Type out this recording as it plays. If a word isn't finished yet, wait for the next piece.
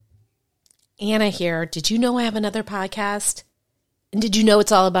Anna here. Did you know I have another podcast? And did you know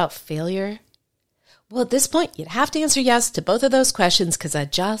it's all about failure? Well, at this point, you'd have to answer yes to both of those questions because I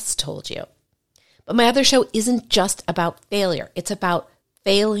just told you. But my other show isn't just about failure. It's about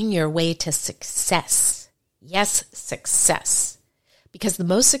failing your way to success. Yes, success. Because the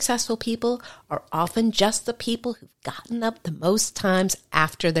most successful people are often just the people who've gotten up the most times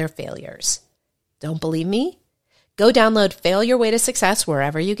after their failures. Don't believe me? Go download Fail Your Way to Success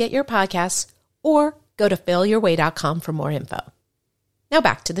wherever you get your podcasts, or go to failyourway.com for more info. Now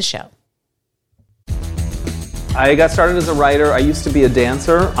back to the show. I got started as a writer. I used to be a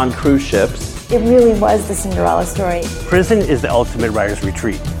dancer on cruise ships. It really was the Cinderella story. Prison is the ultimate writer's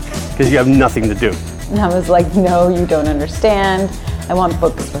retreat because you have nothing to do. And I was like, no, you don't understand. I want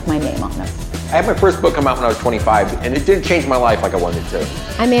books with my name on them. I had my first book come out when I was 25, and it didn't change my life like I wanted it to.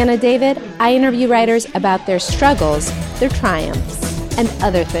 I'm Anna David. I interview writers about their struggles, their triumphs, and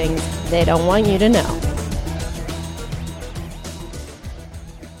other things they don't want you to know.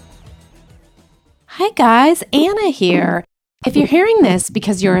 Hi guys, Anna here. If you're hearing this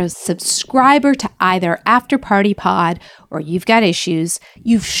because you're a subscriber to either After Party Pod or You've Got Issues,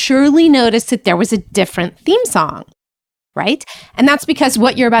 you've surely noticed that there was a different theme song, right? And that's because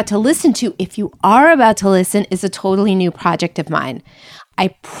what you're about to listen to, if you are about to listen, is a totally new project of mine.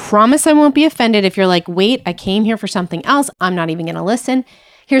 I promise I won't be offended if you're like, wait, I came here for something else. I'm not even going to listen.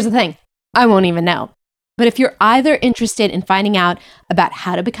 Here's the thing. I won't even know. But if you're either interested in finding out about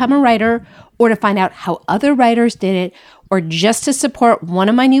how to become a writer or to find out how other writers did it, or just to support one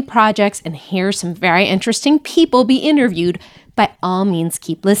of my new projects and hear some very interesting people be interviewed, by all means,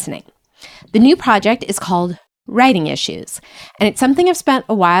 keep listening. The new project is called Writing Issues, and it's something I've spent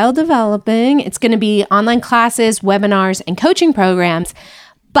a while developing. It's going to be online classes, webinars, and coaching programs.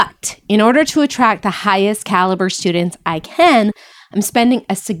 But in order to attract the highest caliber students I can, I'm spending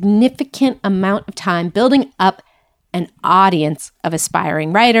a significant amount of time building up an audience of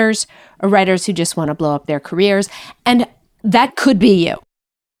aspiring writers or writers who just want to blow up their careers. And that could be you.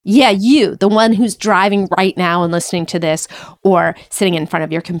 Yeah, you, the one who's driving right now and listening to this or sitting in front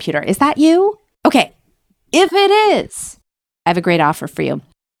of your computer. Is that you? Okay. If it is, I have a great offer for you.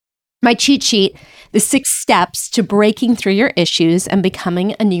 My cheat sheet, the 6 steps to breaking through your issues and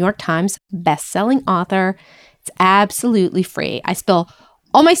becoming a New York Times bestselling author. It's absolutely free. I spill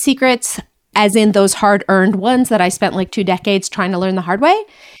all my secrets, as in those hard-earned ones that I spent like 2 decades trying to learn the hard way.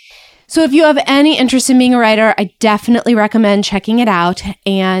 So if you have any interest in being a writer, I definitely recommend checking it out.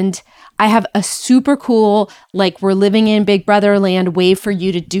 And I have a super cool, like we're living in Big Brother land way for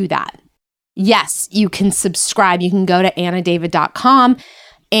you to do that. Yes, you can subscribe. You can go to annadavid.com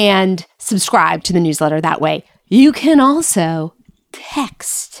and subscribe to the newsletter that way. You can also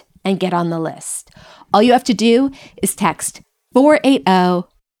text and get on the list. All you have to do is text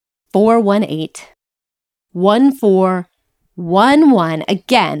 480-418-1411.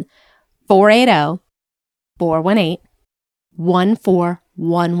 Again,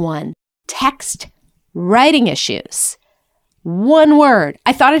 480-418-1411. Text Writing Issues. One word.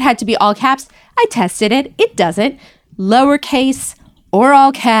 I thought it had to be all caps. I tested it. It doesn't. Lowercase or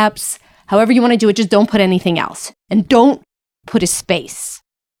all caps. However you want to do it, just don't put anything else. And don't put a space,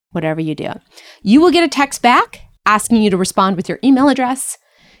 whatever you do. You will get a text back asking you to respond with your email address.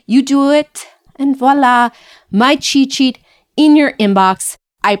 You do it, and voila, my cheat sheet in your inbox.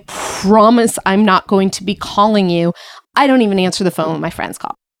 I promise I'm not going to be calling you. I don't even answer the phone when my friends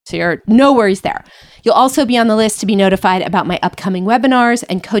call. So you're no worries there. You'll also be on the list to be notified about my upcoming webinars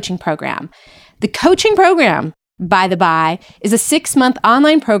and coaching program. The coaching program, by the by, is a 6-month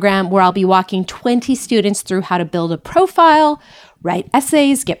online program where I'll be walking 20 students through how to build a profile, write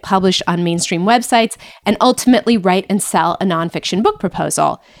essays, get published on mainstream websites, and ultimately write and sell a nonfiction book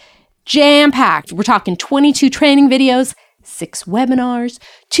proposal. Jam-packed. We're talking 22 training videos, 6 webinars,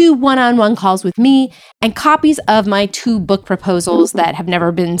 2 one-on-one calls with me, and copies of my 2 book proposals that have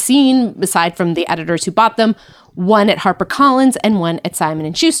never been seen, aside from the editors who bought them, one at HarperCollins and one at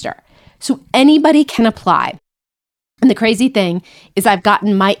Simon & Schuster. So anybody can apply. And the crazy thing is I've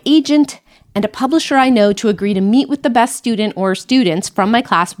gotten my agent and a publisher I know to agree to meet with the best student or students from my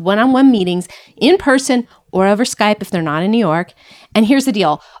class, one-on-one meetings in person or over Skype if they're not in New York. And here's the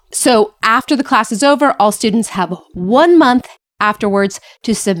deal. So after the class is over, all students have 1 month afterwards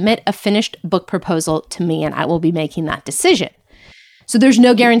to submit a finished book proposal to me, and I will be making that decision. So there's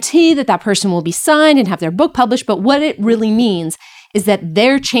no guarantee that that person will be signed and have their book published, but what it really means is that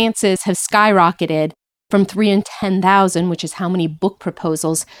their chances have skyrocketed from 3 in 10,000, which is how many book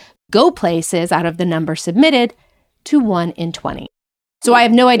proposals go places out of the number submitted, to 1 in 20. So I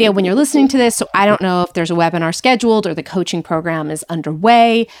have no idea when you're listening to this, so I don't know if there's a webinar scheduled or the coaching program is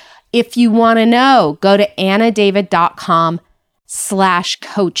underway. If you want to know, go to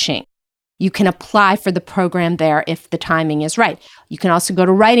annadavid.com/coaching. You can apply for the program there if the timing is right. You can also go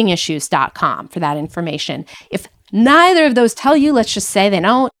to writingissues.com for that information. If neither of those tell you, let's just say they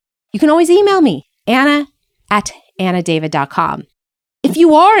don't, you can always email me, anna@annadavid.com. If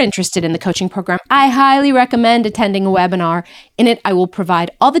you are interested in the coaching program, I highly recommend attending a webinar. In it, I will provide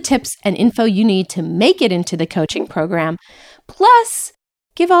all the tips and info you need to make it into the coaching program, plus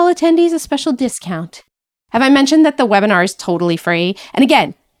give all attendees a special discount. Have I mentioned that the webinar is totally free? And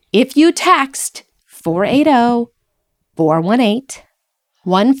again, if you text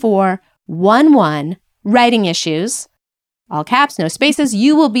 480-418-1411, Writing Issues, all caps, no spaces,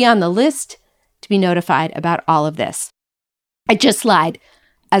 you will be on the list to be notified about all of this. I just lied.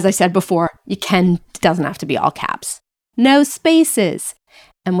 As I said before, it doesn't have to be all caps. No spaces.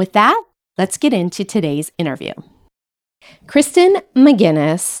 And with that, let's get into today's interview. Kristen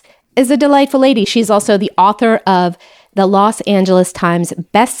McGinnis is a delightful lady. She's also the author of the Los Angeles Times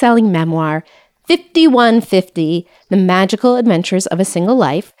best-selling memoir, 5150, The Magical Adventures of a Single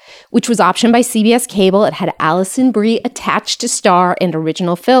Life, which was optioned by CBS Cable. It had Alison Brie attached to star and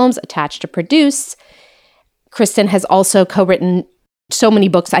original films attached to produce. Kristen has also co-written so many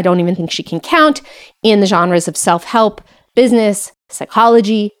books I don't even think she can count in the genres of self-help, business,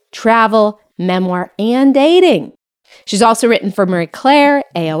 psychology, travel, memoir, and dating. She's also written for Marie Claire,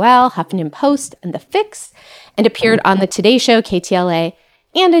 AOL, Huffington Post, and The Fix, and appeared on The Today Show, KTLA,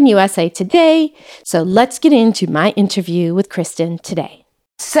 and in USA Today. So let's get into my interview with Kristen today.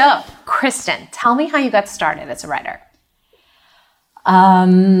 So, Kristen, tell me how you got started as a writer.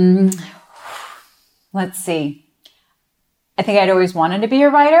 Let's see. I think I'd always wanted to be a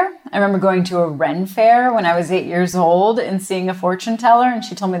writer. I remember going to a Ren fair when I was 8 years old and seeing a fortune teller, and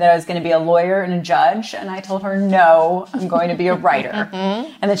she told me that I was going to be a lawyer and a judge, and I told her, no, I'm going to be a writer.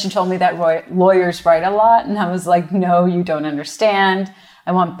 And then she told me that lawyers write a lot, and I was like, no, you don't understand.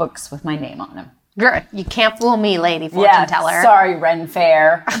 I want books with my name on them. Good. You can't fool me, lady fortune teller. Sorry, Ren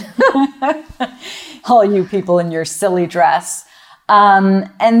fair. All you people in your silly dress.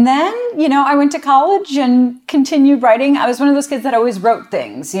 And then, I went to college and continued writing. I was one of those kids that always wrote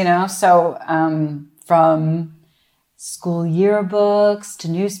things, so from school yearbooks to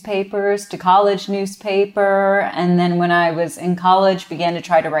newspapers to college newspaper. And then when I was in college, began to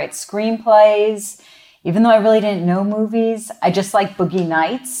try to write screenplays. Even though I really didn't know movies, I just liked Boogie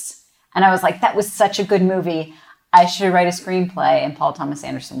Nights. And I was like, that was such a good movie. I should write a screenplay and Paul Thomas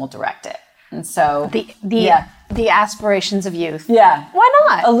Anderson will direct it. And so the aspirations of youth. Yeah. Why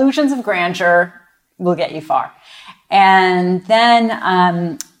not? Illusions of grandeur will get you far. And then,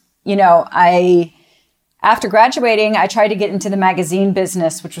 after graduating, I tried to get into the magazine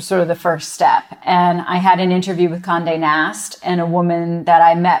business, which was sort of the first step. And I had an interview with Condé Nast, and a woman that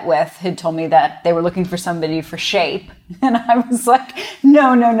I met with had told me that they were looking for somebody for Shape. And I was like,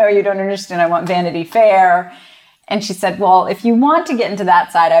 no, you don't understand. I want Vanity Fair. And she said, well, if you want to get into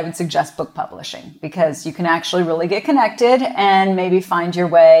that side, I would suggest book publishing, because you can actually really get connected and maybe find your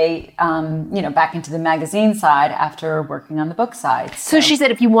way, back into the magazine side after working on the book side. So she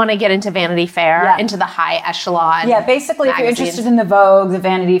said, if you want to get into Vanity Fair, into the high echelon. Yeah, basically, magazines. If you're interested in the Vogue, the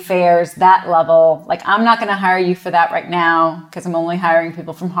Vanity Fairs, that level, I'm not going to hire you for that right now because I'm only hiring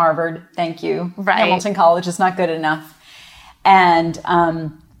people from Harvard. Thank you. Right. Hamilton College is not good enough.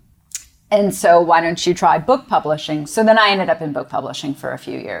 And so why don't you try book publishing? So then I ended up in book publishing for a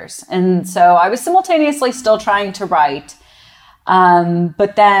few years. And so I was simultaneously still trying to write.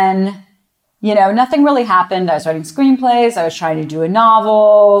 But then, nothing really happened. I was writing screenplays. I was trying to do a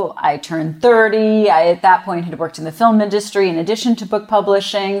novel. I turned 30. I, at that point, had worked in the film industry in addition to book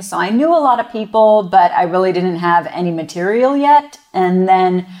publishing. So I knew a lot of people, but I really didn't have any material yet. And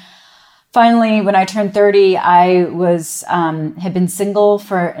then finally, when I turned 30, I had been single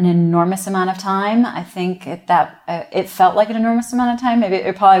for an enormous amount of time. I think it felt like an enormous amount of time. Maybe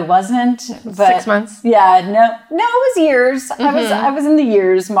it probably wasn't. But 6 months? Yeah, no, it was years. Mm-hmm. I was in the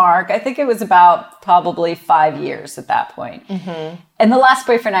years mark. I think it was about probably 5 years at that point. Mm-hmm. And the last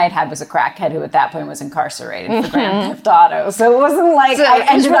boyfriend I had was a crackhead who at that point was incarcerated for Grand Theft Auto. So it wasn't like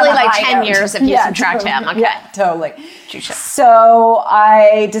it was really like 10 years if you subtract him. Okay. Yeah, totally. So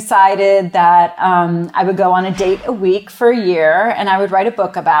I decided that I would go on a date a week for a year and I would write a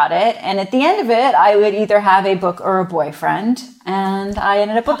book about it. And at the end of it, I would either have a book or a boyfriend. And I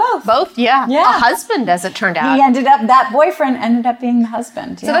ended up with both. Both? Yeah. A husband, as it turned out. That boyfriend ended up being the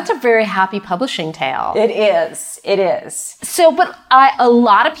husband. So that's a very happy publishing tale. It is. So, but a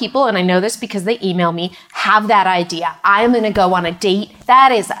lot of people, and I know this because they email me, have that idea. I'm going to go on a date.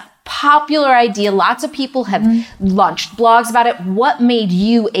 That is a popular idea. Lots of people have launched blogs about it. What made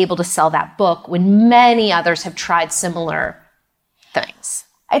you able to sell that book when many others have tried similar things?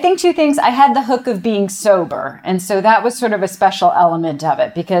 I think two things. I had the hook of being sober. And so that was sort of a special element of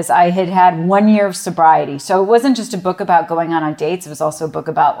it because I had 1 year of sobriety. So it wasn't just a book about going on dates. It was also a book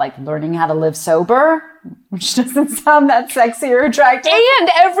about like learning how to live sober, which doesn't sound that sexy or attractive. And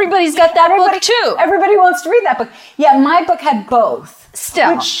everybody's got that book too. Everybody wants to read that book. Yeah, my book had both.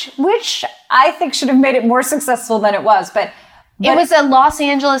 Still. Which I think should have made it more successful than it was. But it was a Los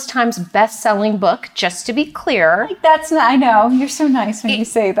Angeles Times best-selling book, just to be clear. That's not, I know. You're so nice when you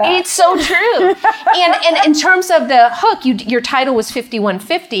say that. It's so true. and in terms of the hook, your title was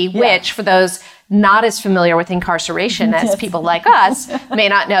 5150, which for those not as familiar with incarceration as people like us may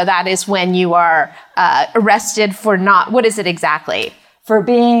not know, that is when you are arrested for what is it exactly? For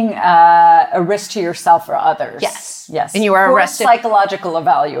being a risk to yourself or others. Yes. And you are arrested. Psychological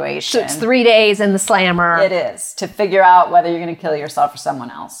evaluation. So it's 3 days in the slammer. It is, to figure out whether you're going to kill yourself or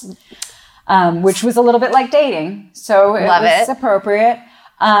someone else, which was a little bit like dating. So it was appropriate.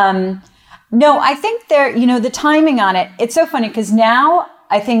 No, I think the timing on it, it's so funny because now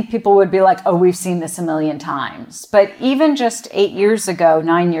I think people would be like, oh, we've seen this a million times. But even just 9 years ago,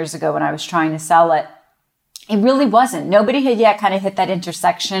 when I was trying to sell it, it really wasn't. Nobody had yet kind of hit that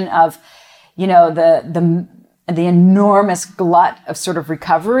intersection of, the enormous glut of sort of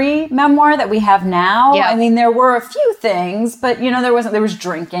recovery memoir that we have now. Yeah. I mean, there were a few things, but there was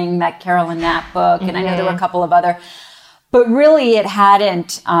drinking, that Carolyn Knapp book, and I know there were a couple of other, but really it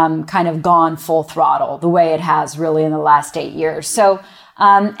hadn't kind of gone full throttle the way it has really in the last 8 years. So,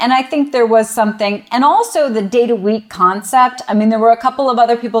 and I think there was something, and also the date a week concept. I mean, there were a couple of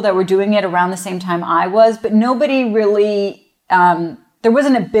other people that were doing it around the same time I was, but nobody really, there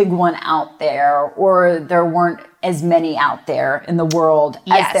wasn't a big one out there, or there weren't as many out there in the world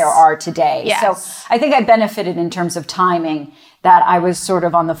as there are today. Yes. So I think I benefited in terms of timing, that I was sort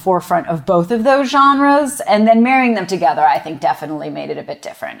of on the forefront of both of those genres, and then marrying them together, I think definitely made it a bit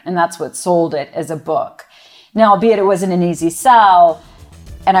different. And that's what sold it as a book. Now, albeit it wasn't an easy sell,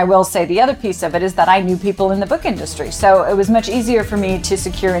 and I will say the other piece of it is that I knew people in the book industry. So it was much easier for me to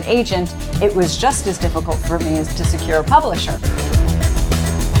secure an agent. It was just as difficult for me as to secure a publisher.